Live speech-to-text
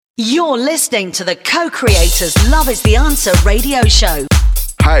You're listening to the Co-Creators Love is the Answer radio show.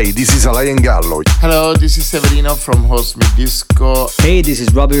 Hi, this is Alain Gallo. Hello, this is Severino from Host Me Disco. Hey, this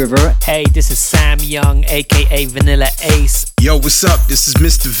is Robbie Rivera. Hey, this is Sam Young, aka Vanilla Ace. Yo, what's up? This is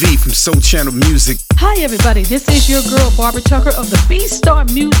Mr. V from Soul Channel Music. Hi, everybody. This is your girl, Barbara Tucker of the B-Star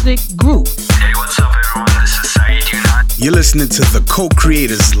Music Group. Hey, what's up, everyone? This is Saeed Unat. You're listening to the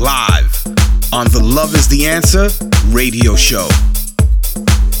Co-Creators live on the Love is the Answer radio show.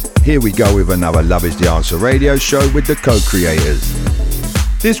 Here we go with another Love is the Answer radio show with the Co-Creators.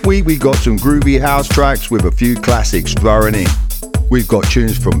 This week we got some groovy house tracks with a few classics thrown in. We've got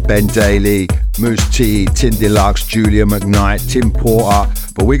tunes from Ben Daly, Moose T, Tim Deluxe, Julia McKnight, Tim Porter,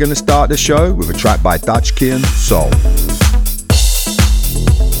 but we're going to start the show with a track by Dutch Kian, Soul.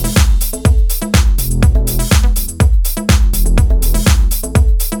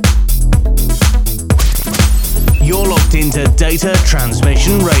 You're locked into Data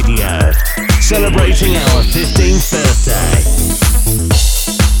Transmission Radio, celebrating our 15th birthday.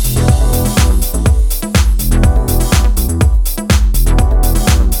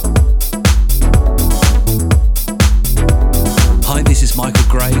 This is Michael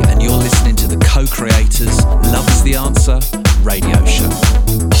Gray, and you're listening to the Co-Creators Love is the Answer radio show.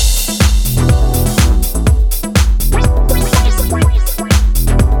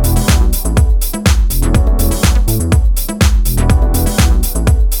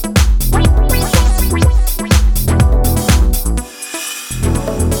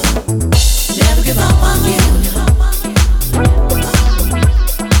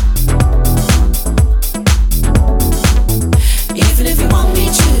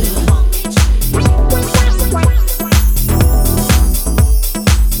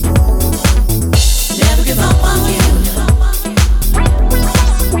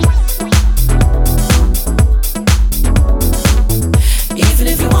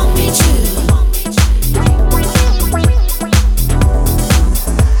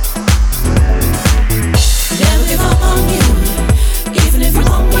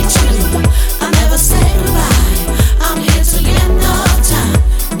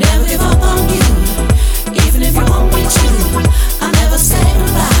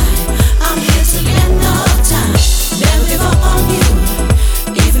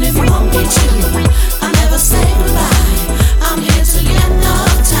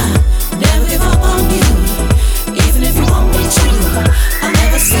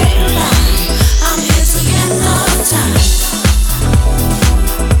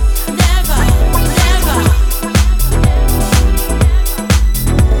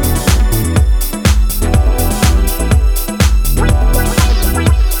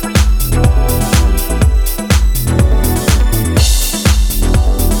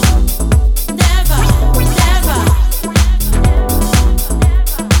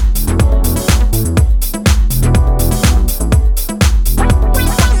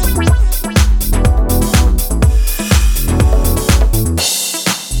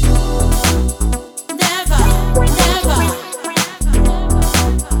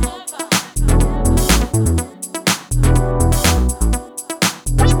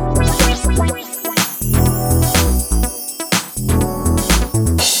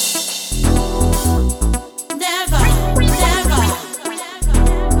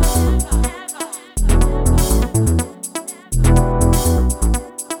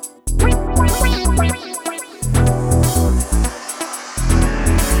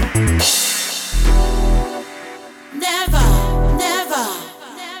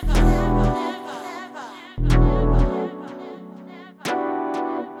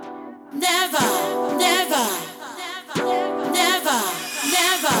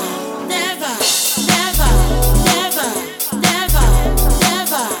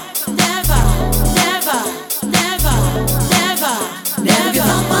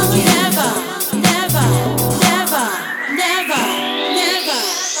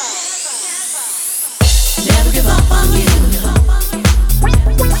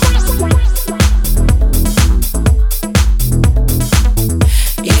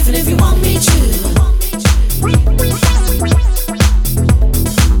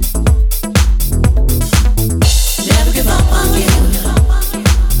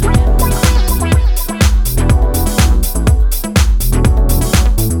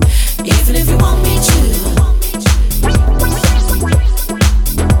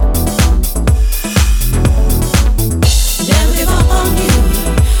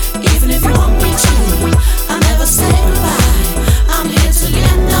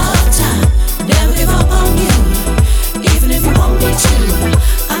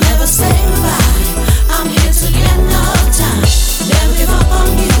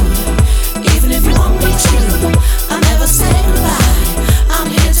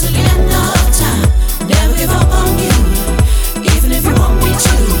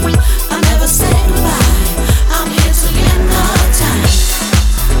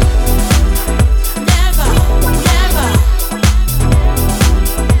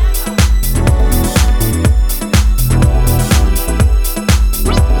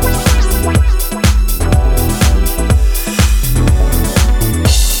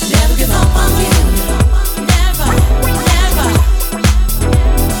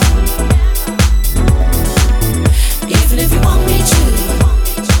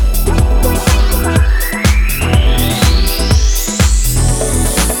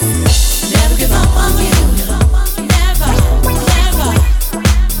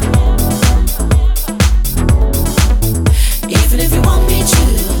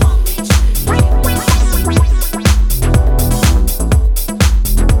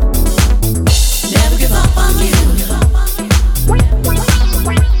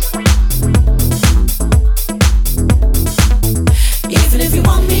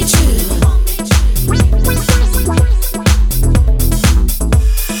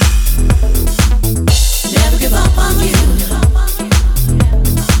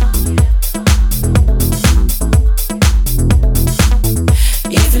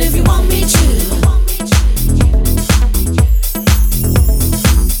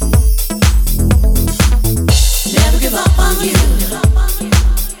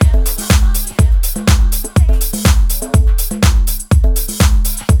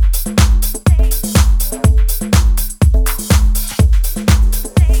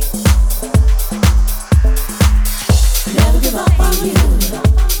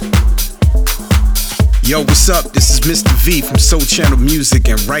 Yo, what's up? This is Mr. V from Soul Channel Music,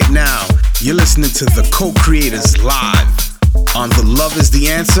 and right now, you're listening to the Co-Creators live on the Love is the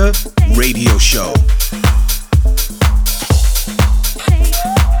Answer radio show.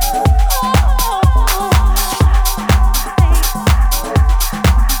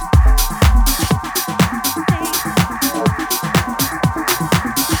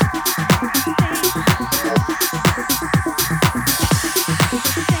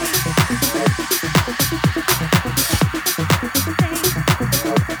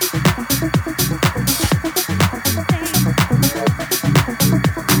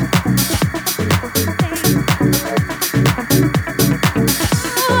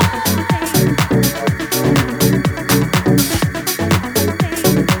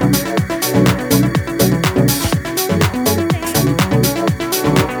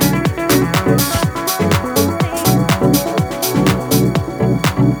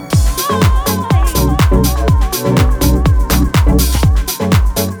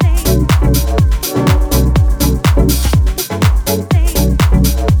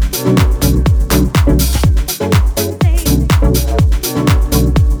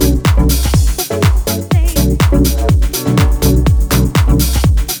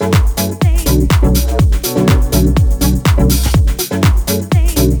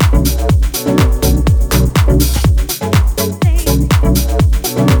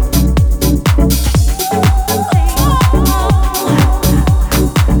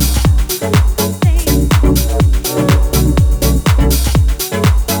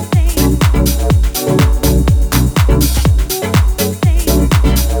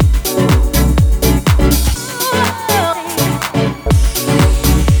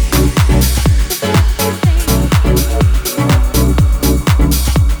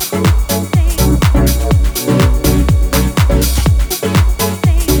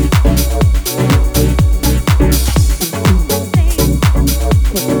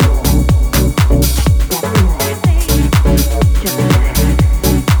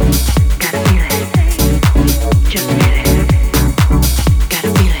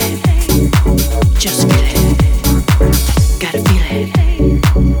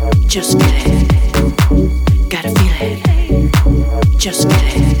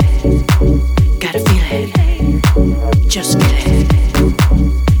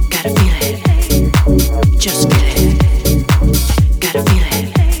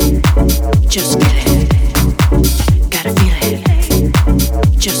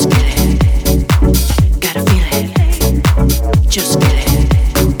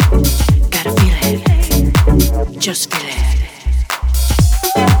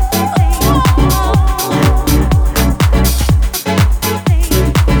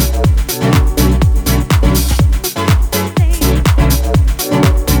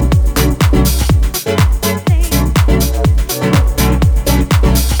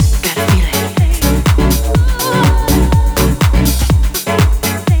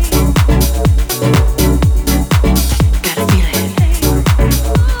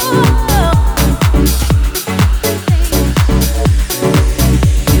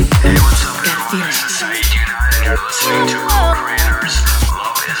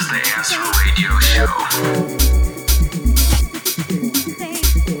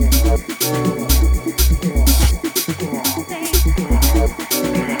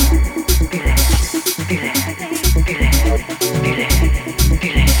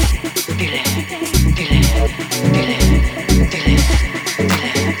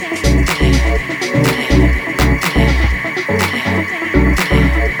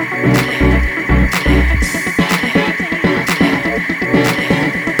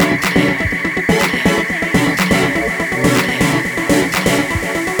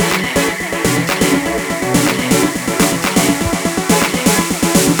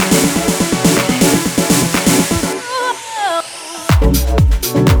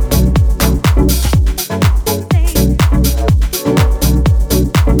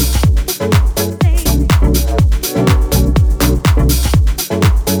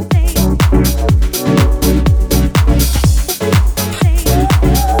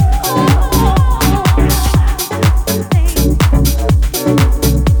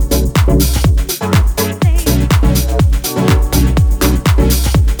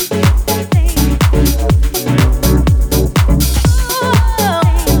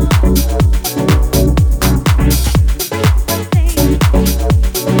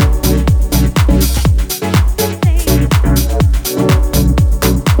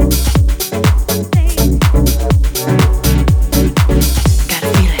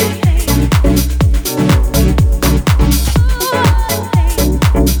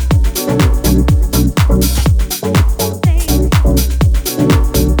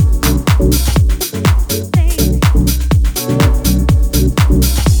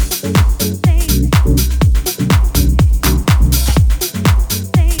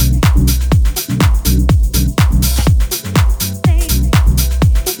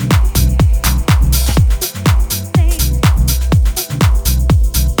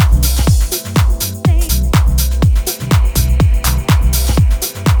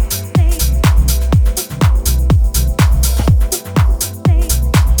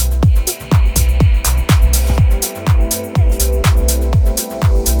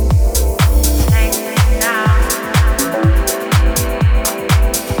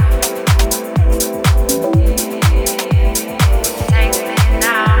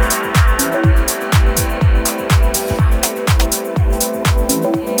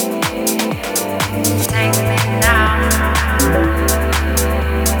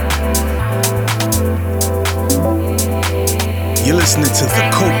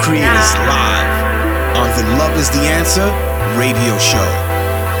 Answer radio show.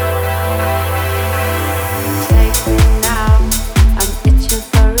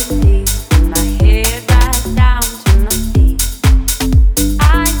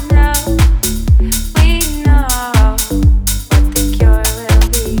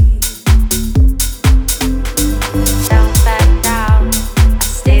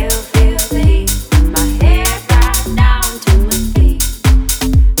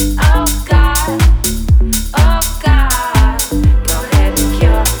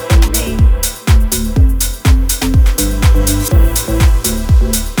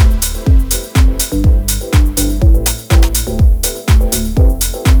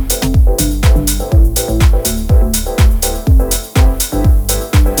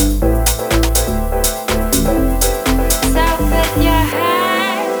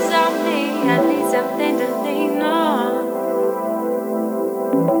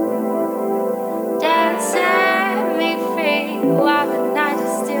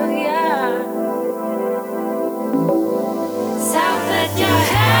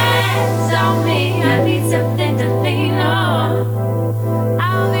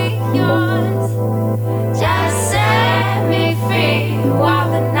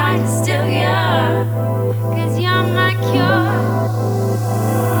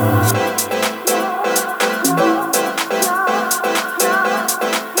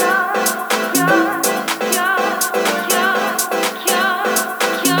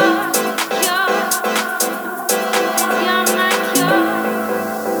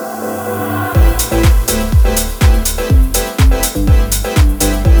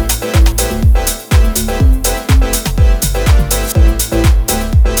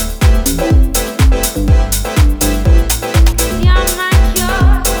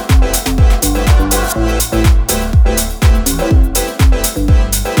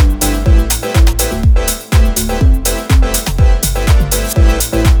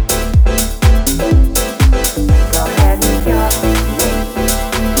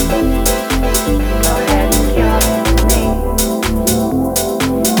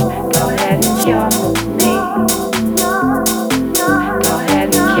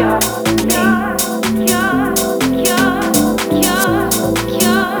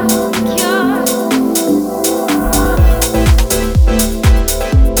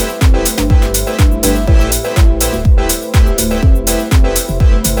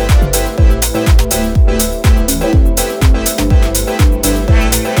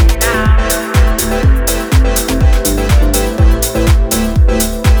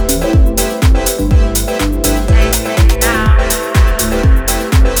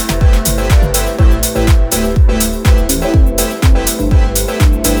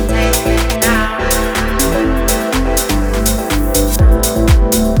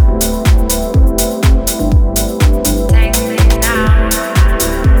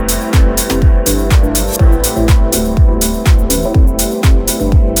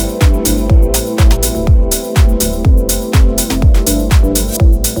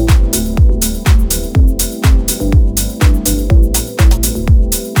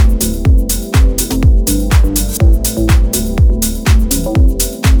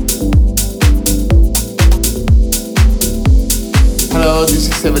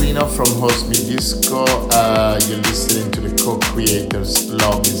 from Host Me Disco. You're listening to the co-creators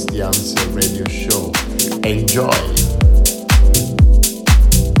Love is the Answer radio show. Enjoy.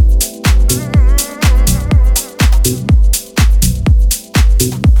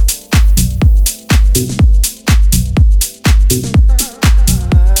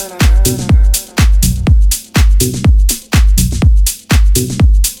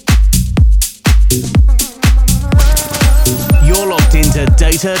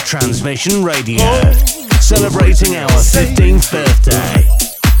 Data Transmission Radio, celebrating our 15th birthday.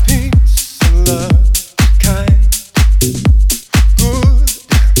 Peace and love, kind, good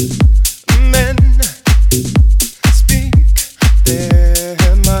men speak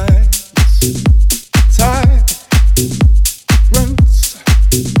their minds. Tyrants,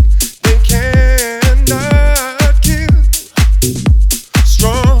 they cannot kill.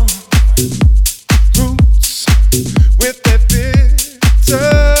 Strong roots with their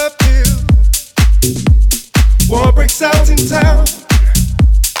appeal. War breaks out in town.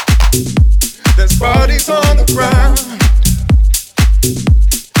 There's bodies on the ground.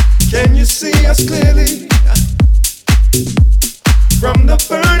 Can you see us clearly? From the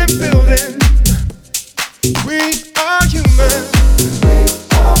burning building, we are human.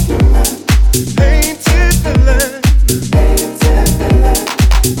 Painted villain.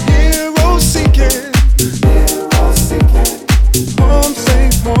 Heroes seeking. Home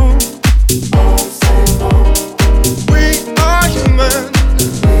safe home.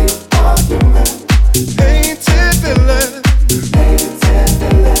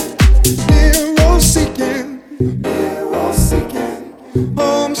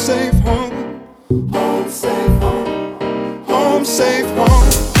 safe home.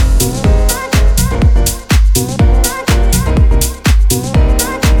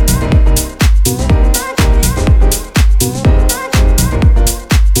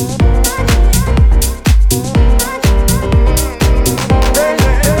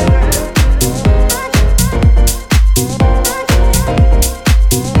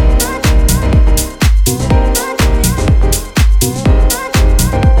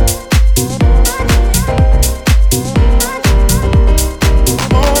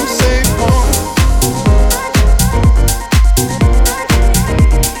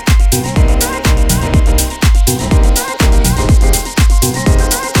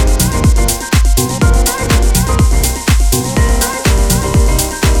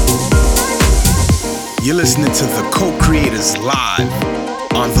 You're listening to the Co-Creators live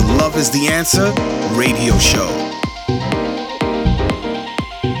on the Love is the Answer radio show.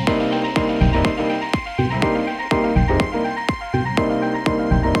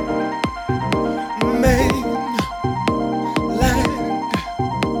 Mainland,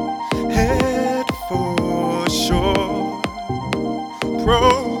 head for shore.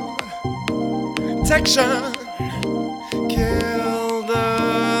 Protection, kill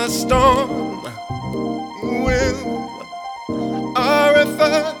the storm. Will our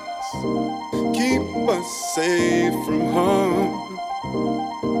efforts keep us safe from harm?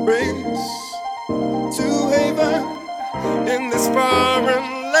 Race to haven in this foreign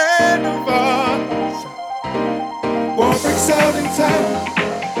land of ours. War breaks out in town.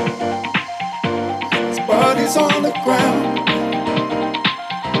 His body's on the ground.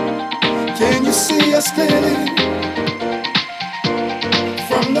 Can you see us clearly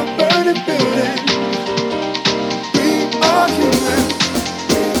from the burning building?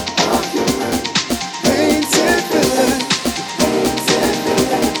 Painted villain,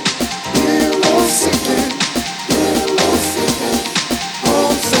 hero seeking,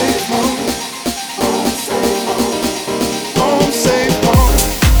 home safe home, home safe home, home safe home.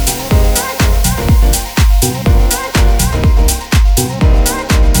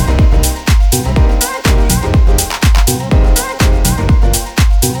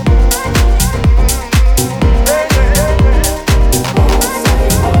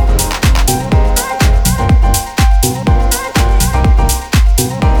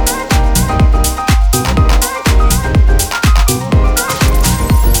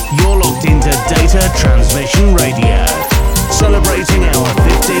 Transmission Radio, celebrating our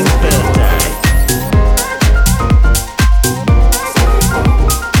 15th birthday.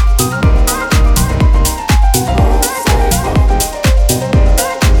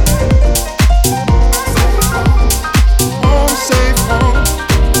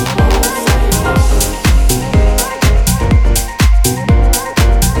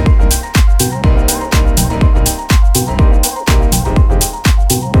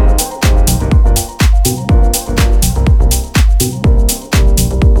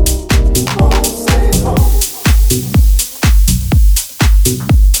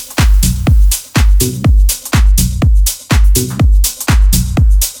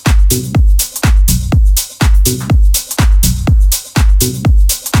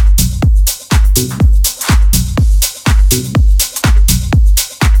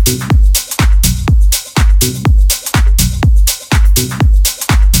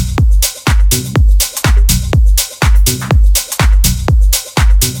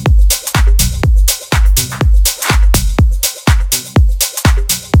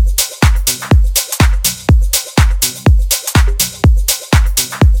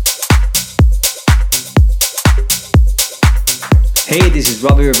 Hey, this is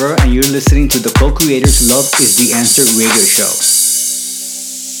Robbie Rivera, and you're listening to the Co-Creators Love is the Answer radio show.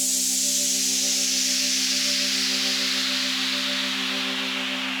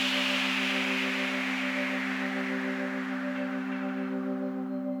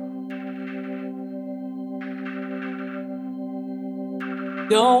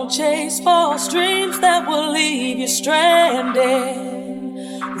 Don't chase false dreams that will leave you stranded,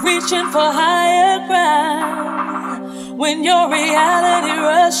 reaching for higher ground. When your reality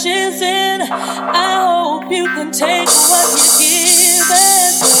rushes in, I hope you can take what you're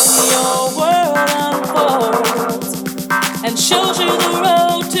given. When your world unfolds and shows you the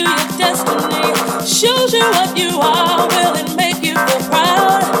road to your destiny, shows you what you are, will it make you feel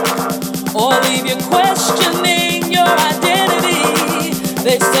proud or leave you questioning your identity?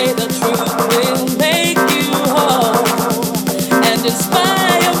 They say the truth will make you whole and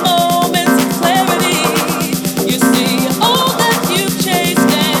inspire moments of clarity. You see, all that you've chased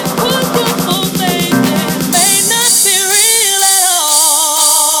and put your full faith in may not be real at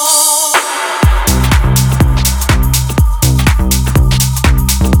all.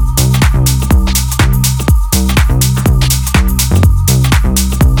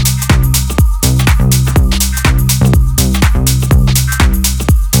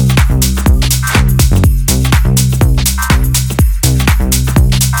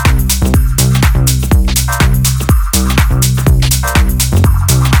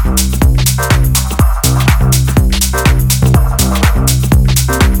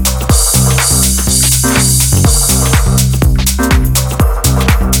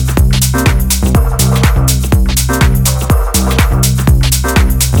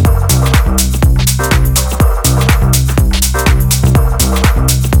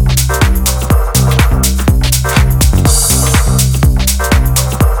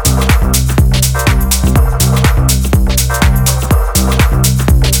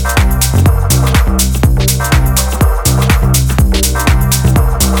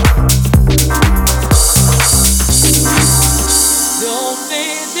 say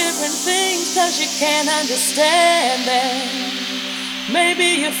different things 'cause you can't understand them. Maybe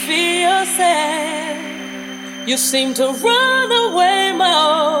you feel sad. You seem to run away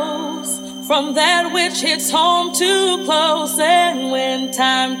most from that which hits home too close. And when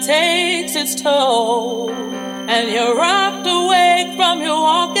time takes its toll and you're rocked awake from your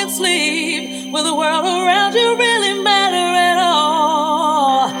walk and sleep, will the world around you really matter at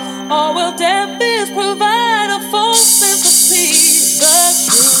all? Or will death is provide a false sense of peace? The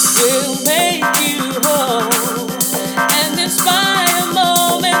truth will make you whole and inspire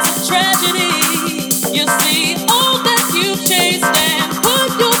moments of tragedy. You see all that you chased and put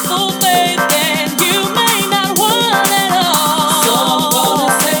your full faith in, you may not want at all. So I'm gonna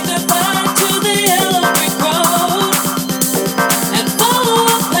say goodbye to the yellow brick road and follow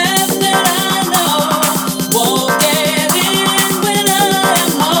a path that I know won't get in when I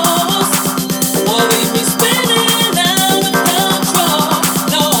am lost, or leave me spinning out of control.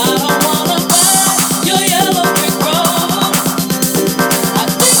 No, I don't wanna buy your yellow brick road. I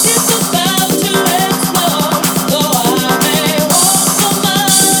think it's about to explode, though I may walk for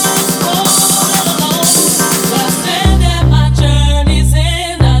miles cold and alone. But I stand at my journey's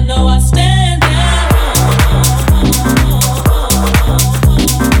end. I know I stand at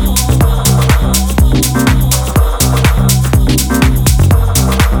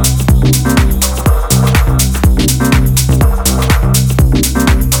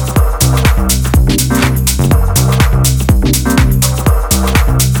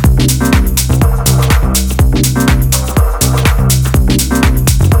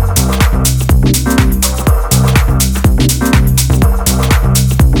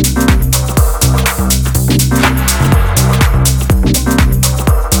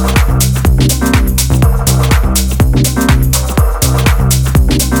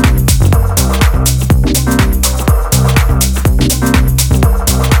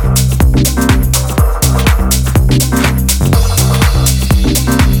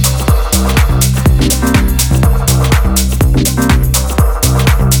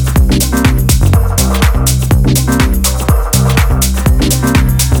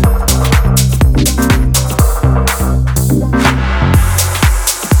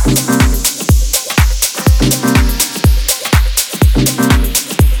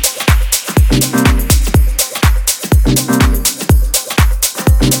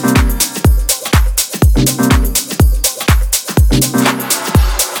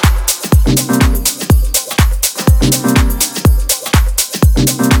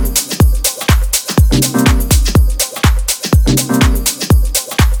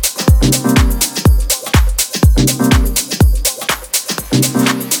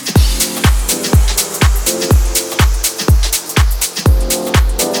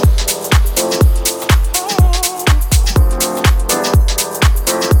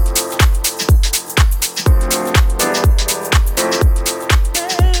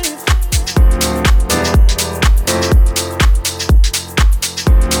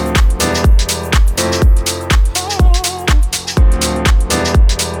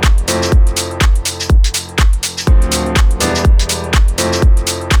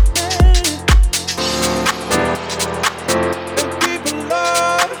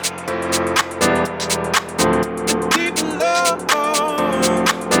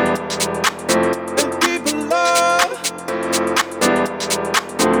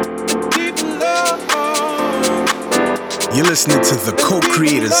You're listening to the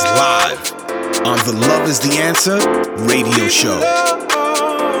Co-Creators live on the Love is the Answer radio show.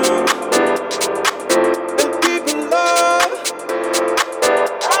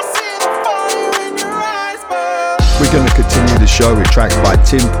 We're going to continue the show with tracks by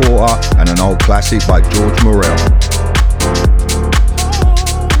Tim Porter and an old classic by George Morel.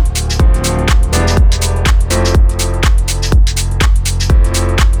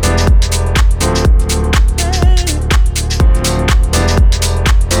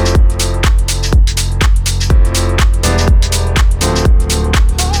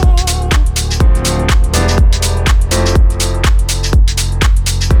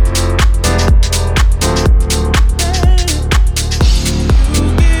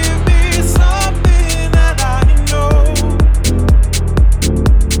 Something that I know.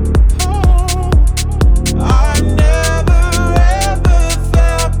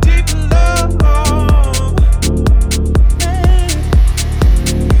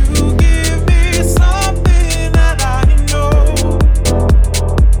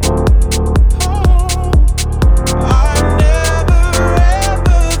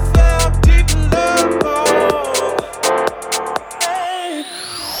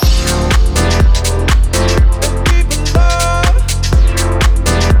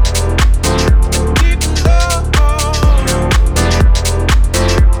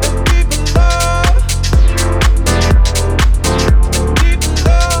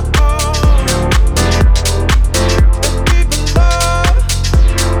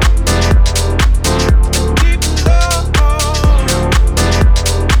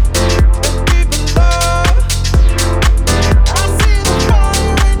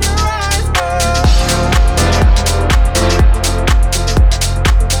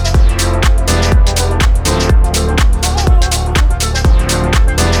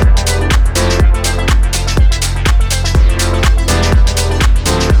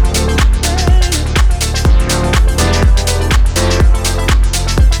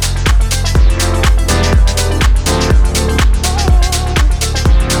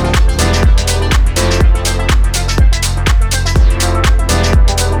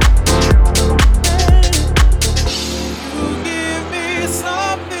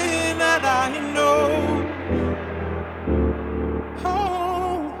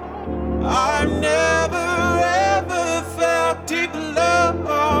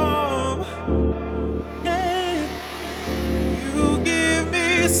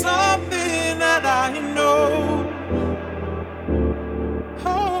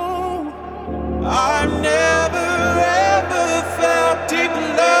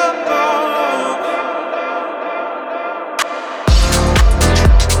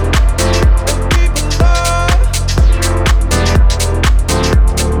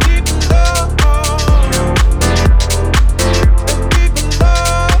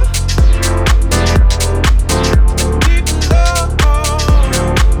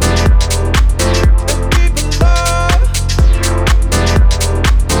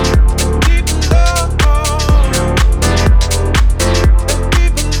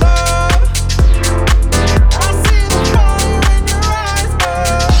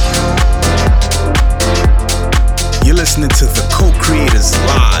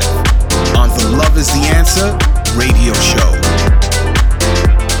 Answer radio show.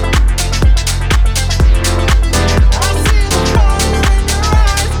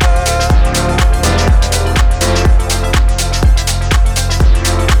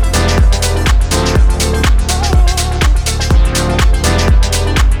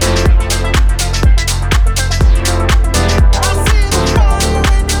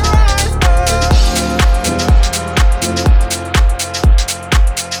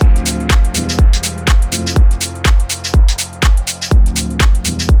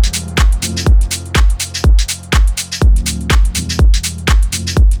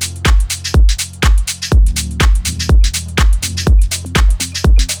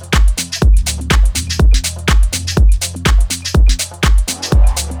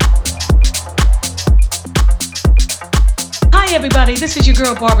 Everybody, this is your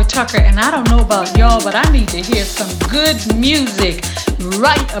girl Barbara Tucker, and I don't know about y'all, but I need to hear some good music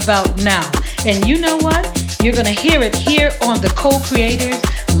right about now. And you know what? You're gonna hear it here on the Co-Creators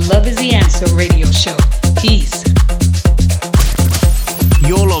Love is the Answer radio show. Peace.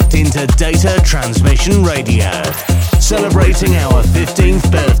 You're locked into Data Transmission Radio, celebrating our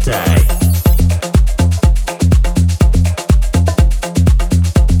 15th birthday.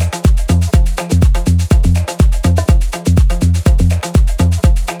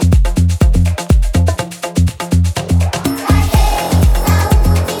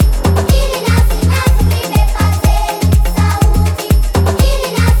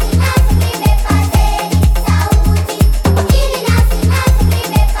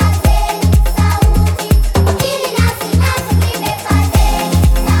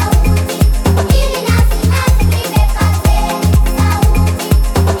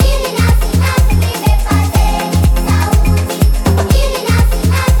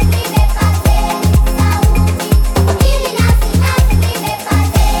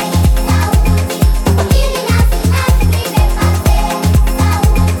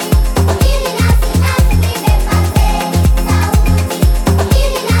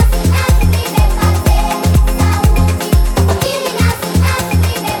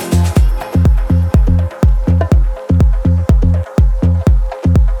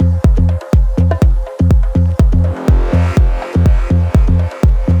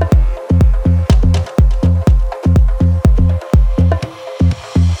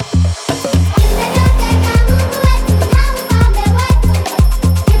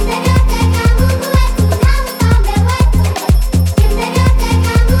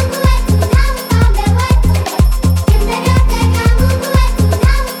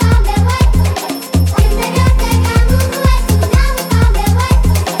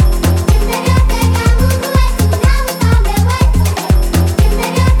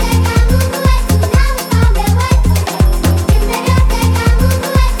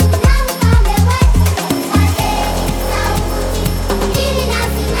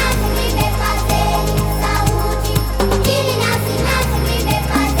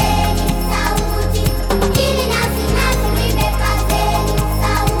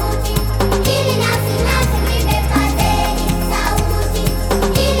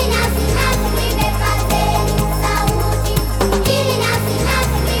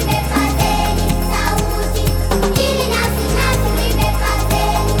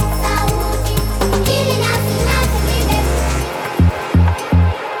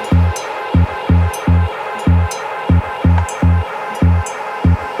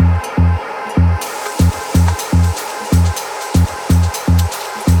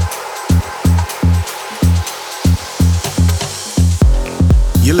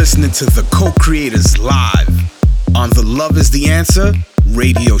 Listening to the Co-Creators live on the Love is the Answer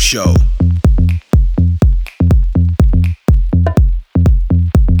radio show.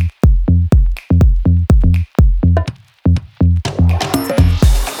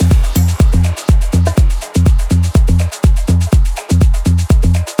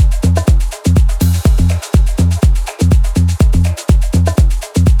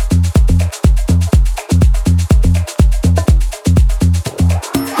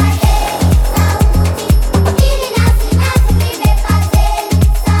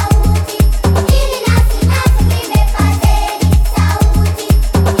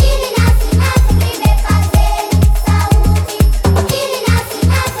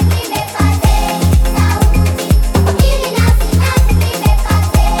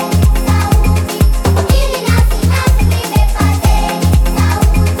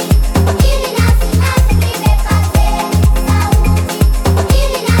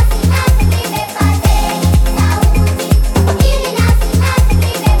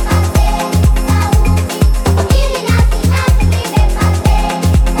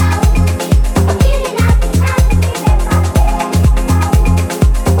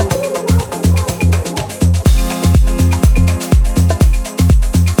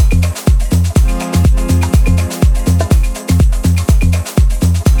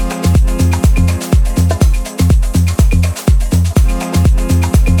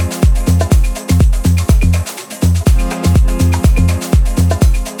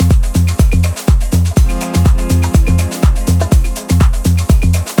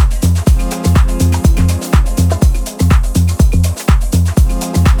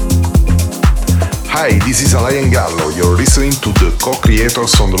 listening to the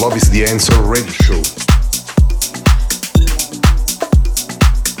co-creators on the Love is the Answer radio show.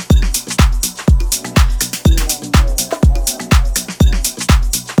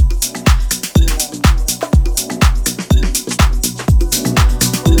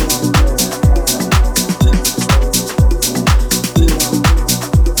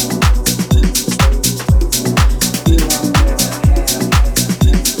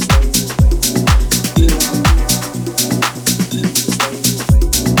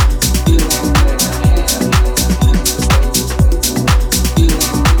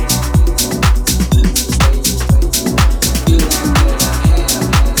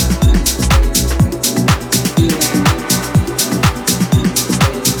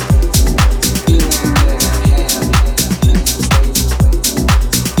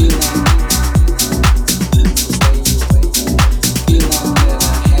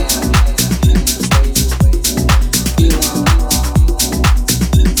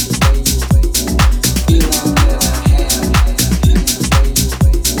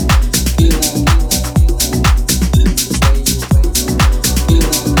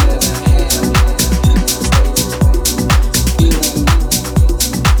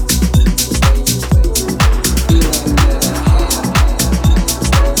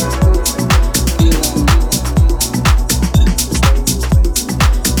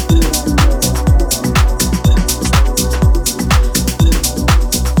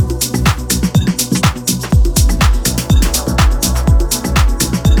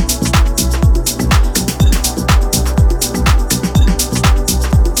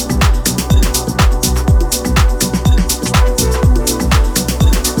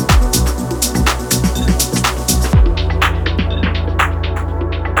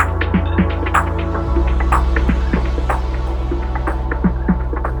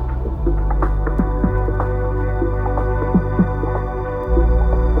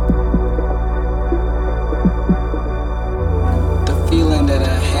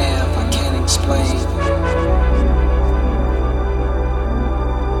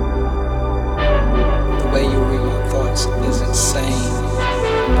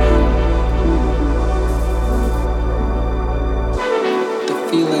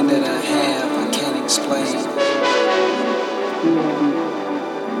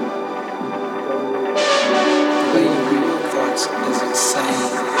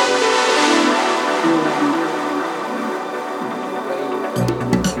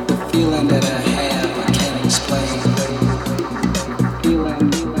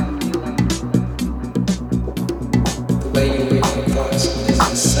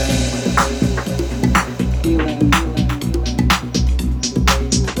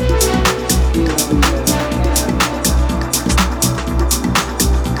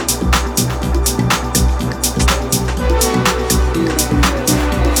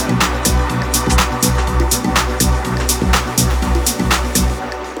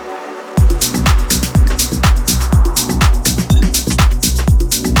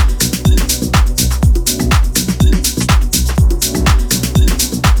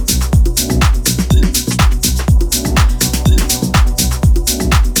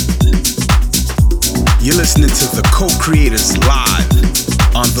 Listening to the co-creators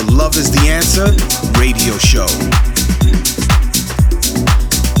live on the Love is the Answer radio show.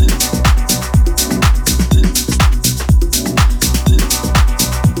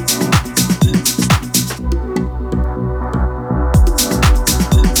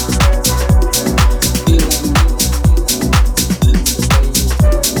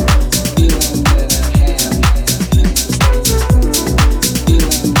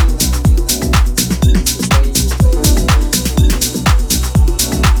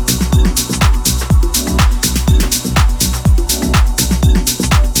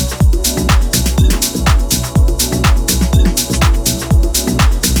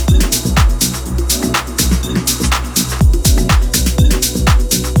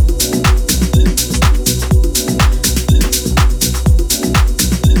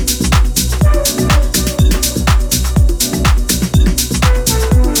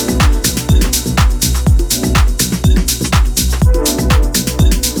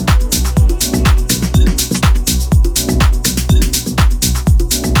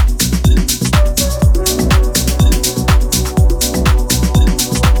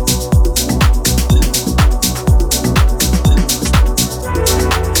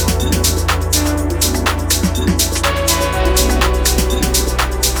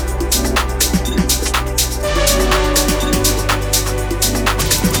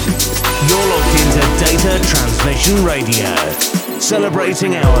 Transmission Radio,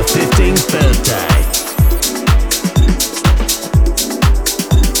 celebrating our 15th birthday.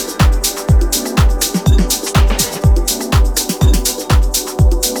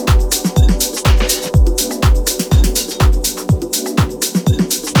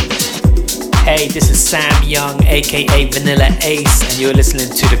 Sam Young, aka Vanilla Ace, and you're listening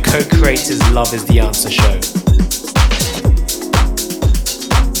to the Co-Creators Love is the Answer show.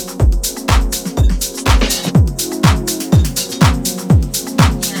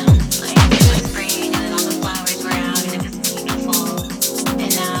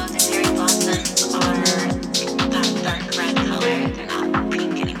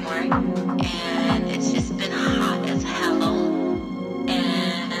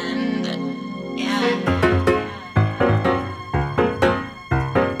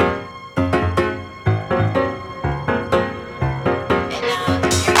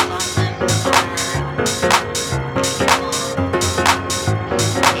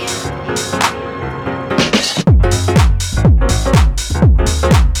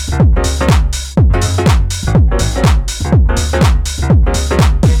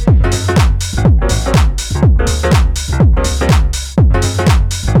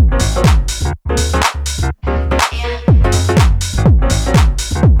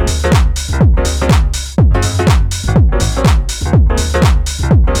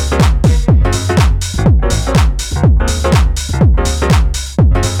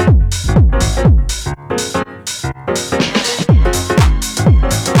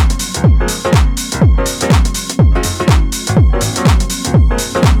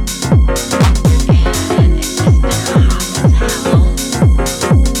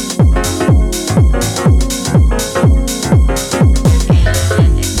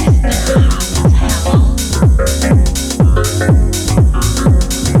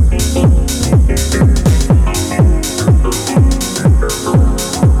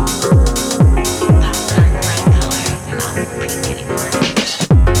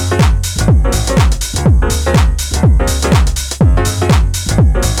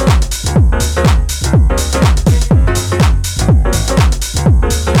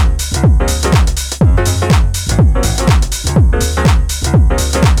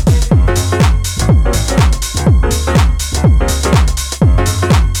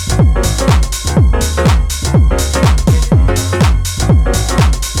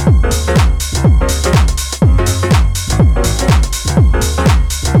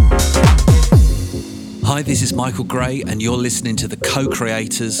 This is Michael Gray, and you're listening to the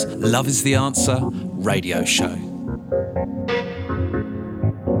Co-Creators Love is the Answer radio show.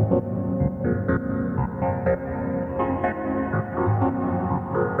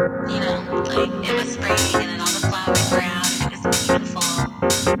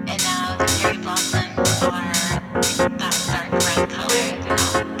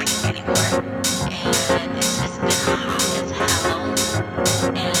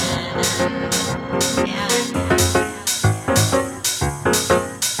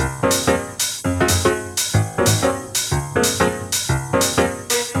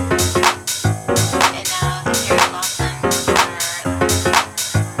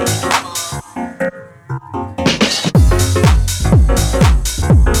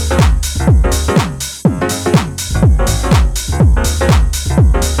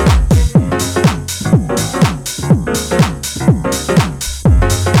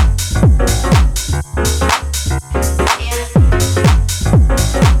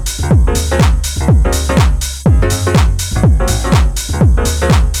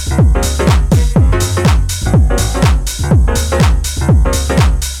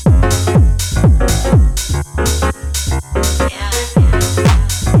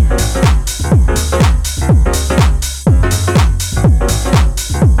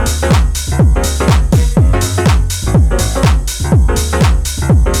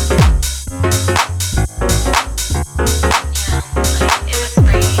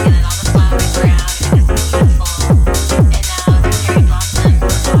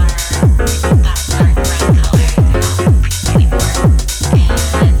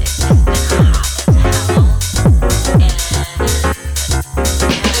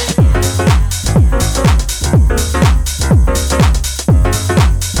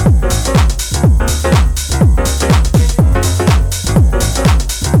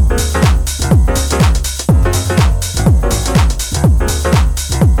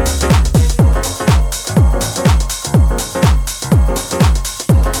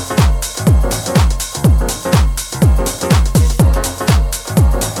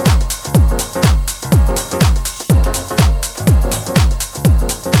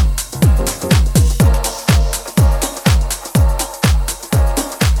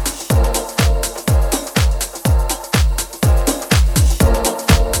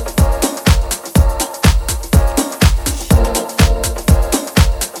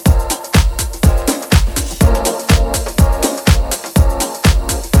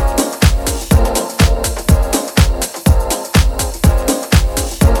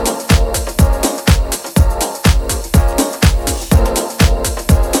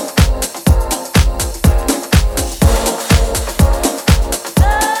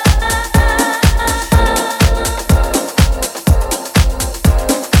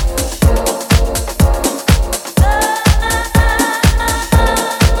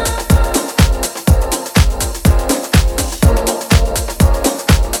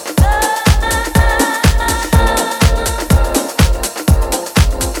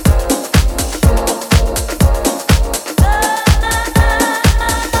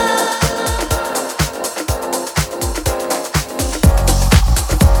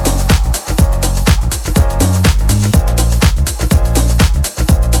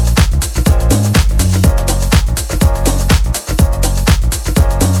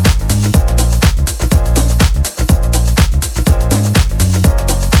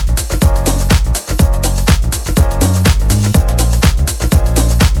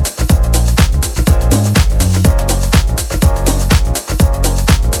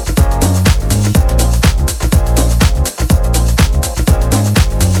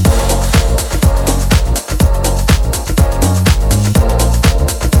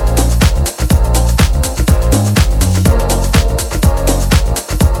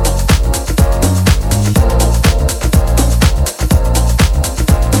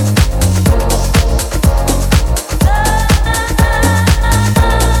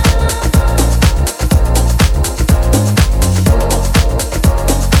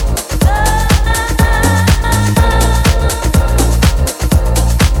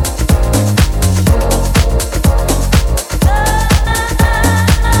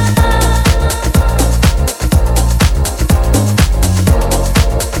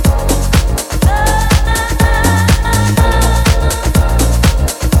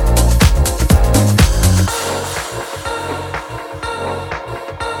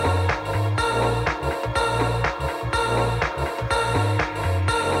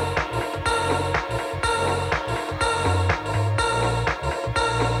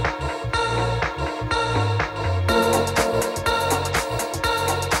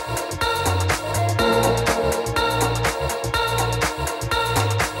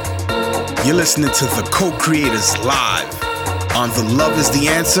 You're listening to the Co-Creators live on the Love is the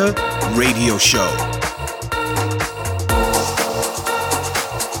Answer radio show.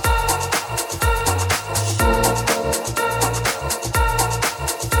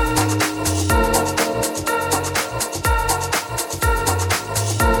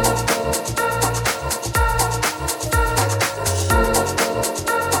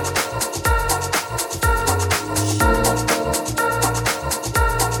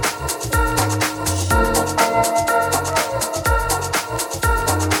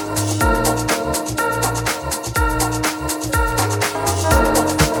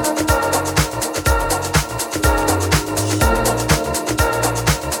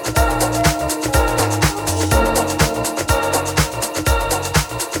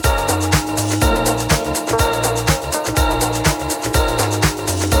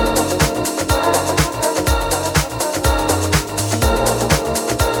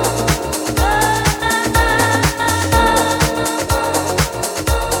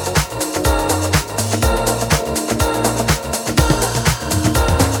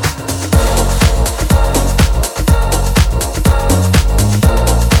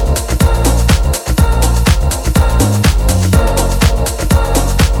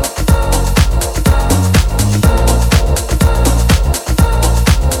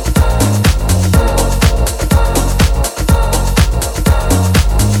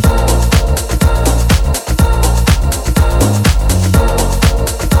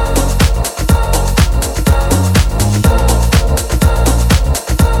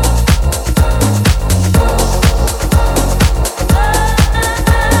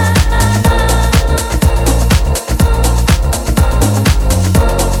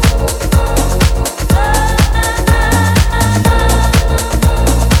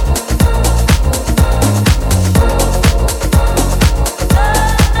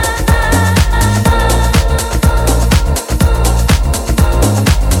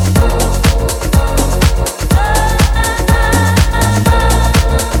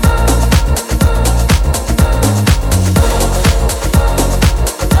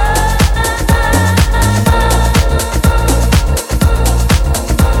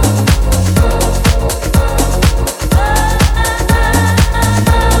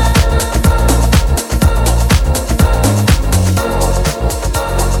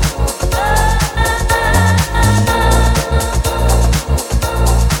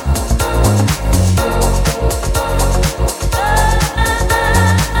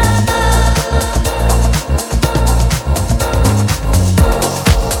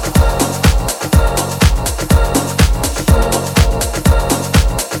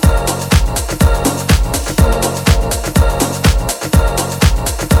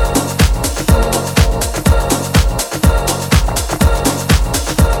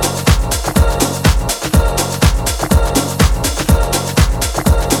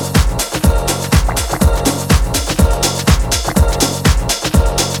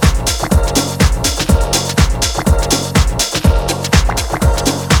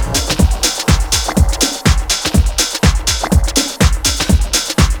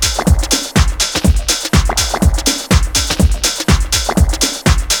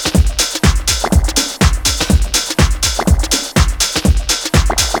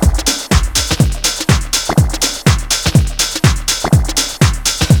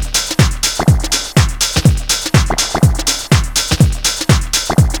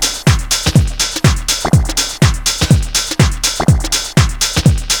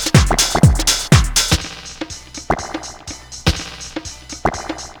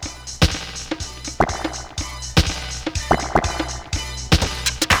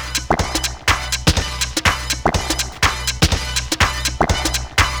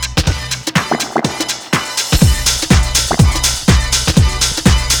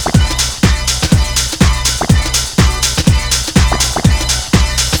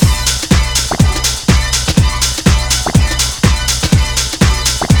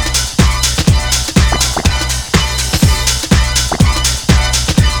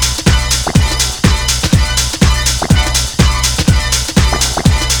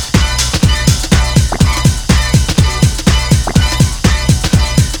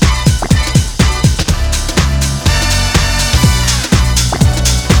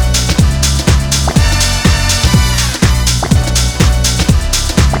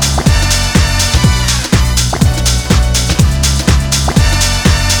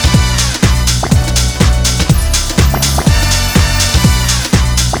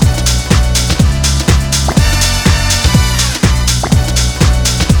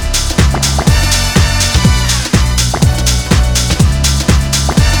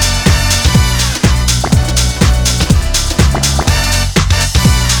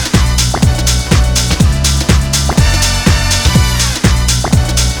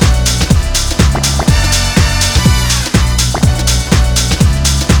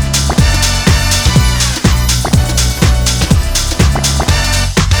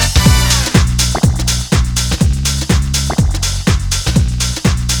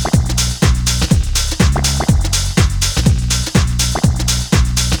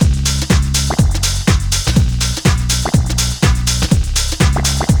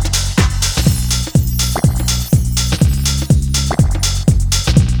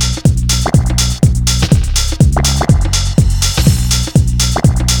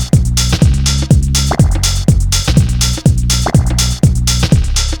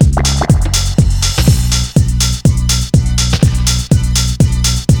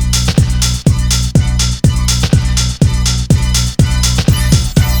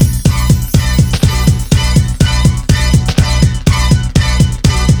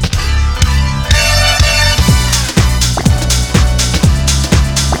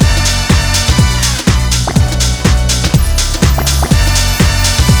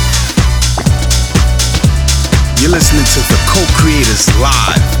 Co-Creators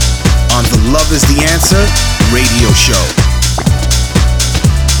live on the Love is the Answer radio show.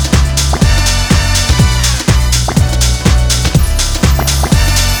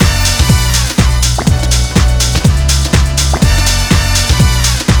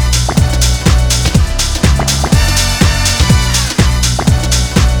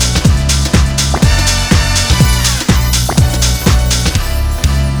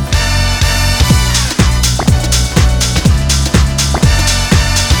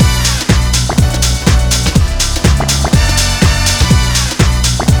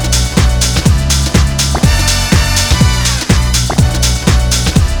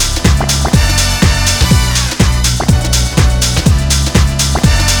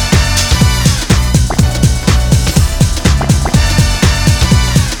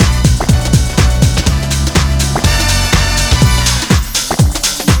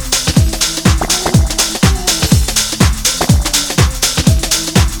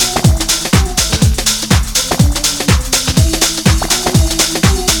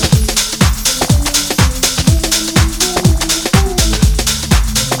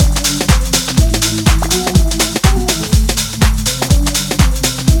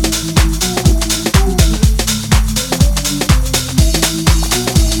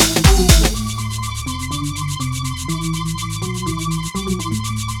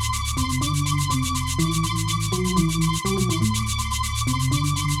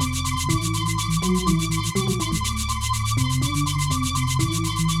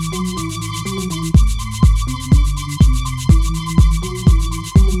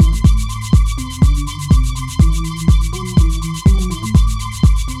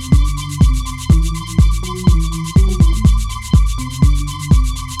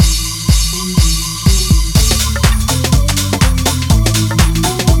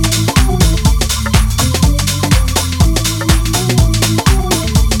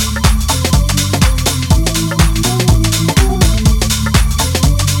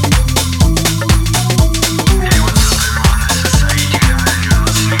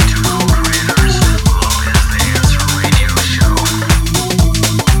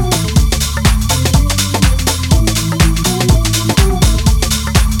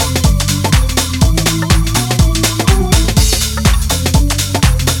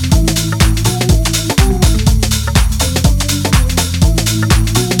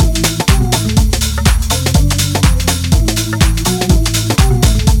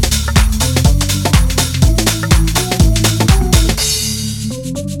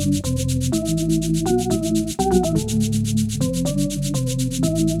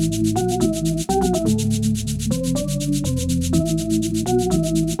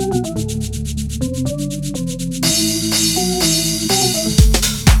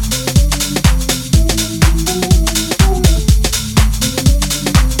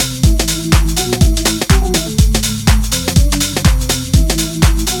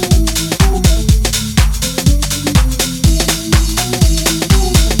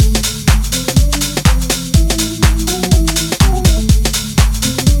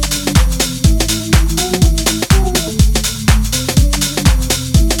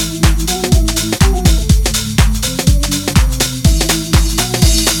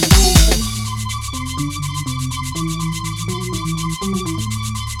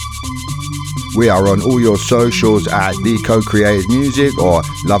 We are on all your socials at The Co-Creators Music or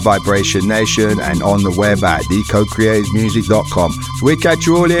Love Vibration Nation, and on the web at thecocreatorsmusic.com. So we'll catch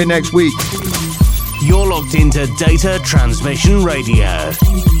you all here next week. You're locked into Data Transmission Radio,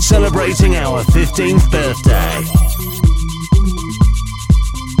 celebrating our 15th birthday.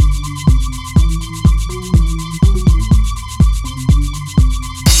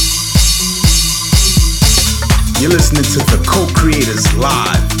 You're listening to the Co-Creators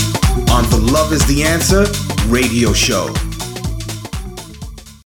live on the Love is the Answer radio show.